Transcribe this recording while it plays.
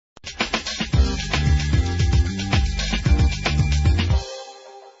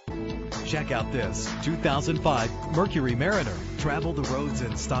Check out this 2005 Mercury Mariner. Travel the roads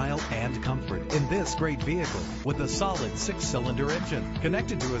in style and comfort in this great vehicle with a solid 6-cylinder engine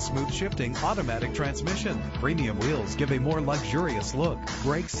connected to a smooth shifting automatic transmission. Premium wheels give a more luxurious look.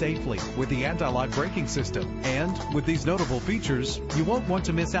 Brake safely with the anti-lock braking system. And with these notable features, you won't want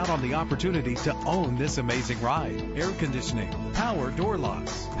to miss out on the opportunity to own this amazing ride. Air conditioning, power door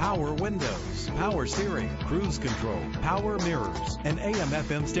locks, power windows, power steering, cruise control, power mirrors, an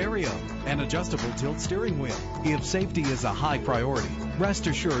AM/FM stereo, an adjustable tilt steering wheel. If safety is a high priority, rest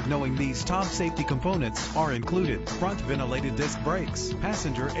assured knowing these top safety components are included: front ventilated disc brakes,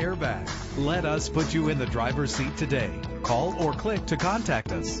 passenger airbag. Let us put you in the driver's seat today. Call or click to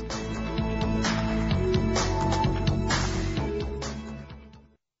contact us.